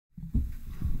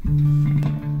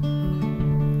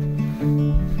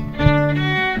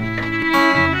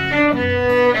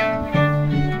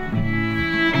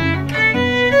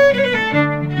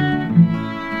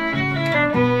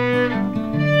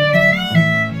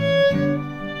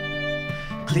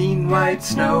Clean white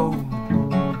snow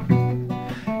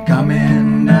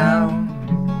coming down,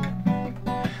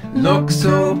 looks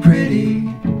so pretty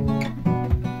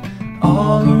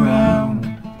all around.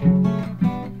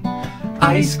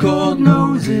 Ice cold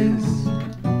noses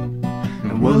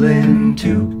and woolen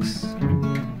toques,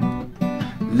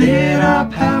 lit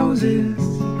up houses,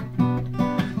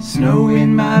 snow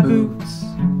in my boots.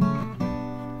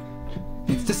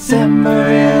 It's December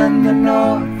in the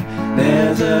north,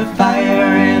 there's a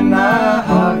fire in the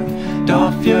heart.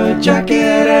 Doff your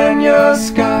jacket and your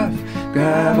scarf,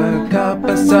 grab a cup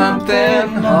of something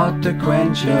hot to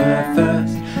quench your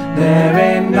thirst. There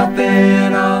ain't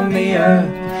nothing on the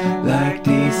earth like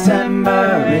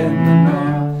December in the north.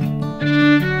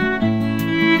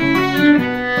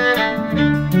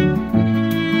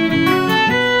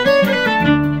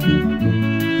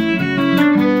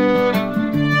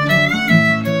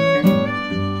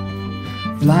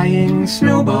 Flying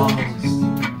snowballs,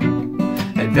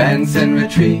 advance and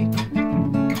retreat,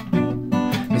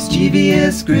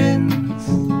 mischievous grins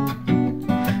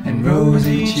and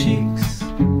rosy cheeks,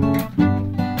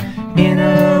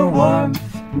 inner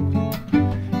warmth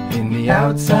in the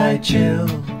outside chill,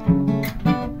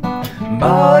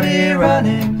 body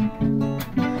running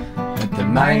but the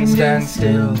mind stands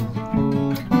still.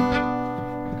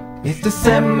 It's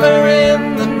December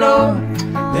in the north,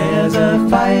 there's a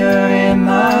fire in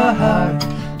the heart.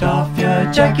 Doff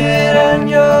your jacket and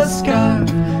your scarf,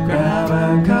 grab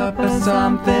a cup of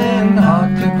something hot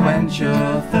to quench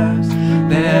your thirst.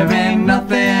 There ain't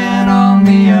nothing on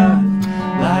the earth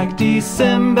like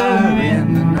December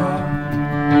in the north.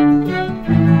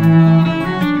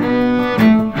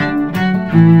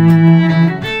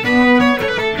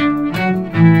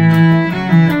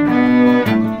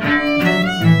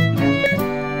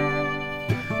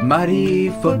 Muddy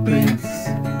footprints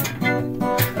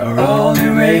are all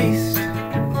erased.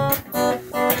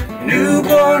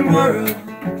 Newborn world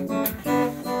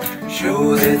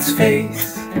shows its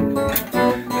face.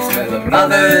 The smell of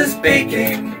mother's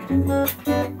baking,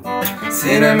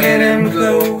 cinnamon and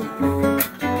clove.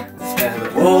 The smell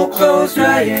of old clothes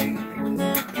drying,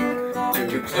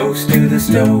 too close to the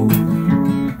stove.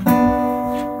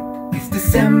 It's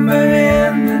December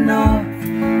in the north,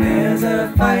 there's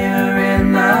a fire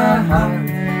in the heart.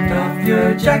 Doff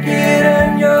your jacket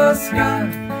and your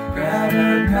scarf, grab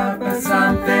a cup of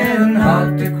something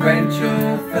hot to quench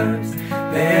your thirst.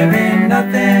 There ain't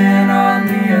nothing on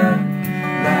the earth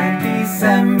like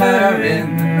December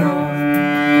in the north.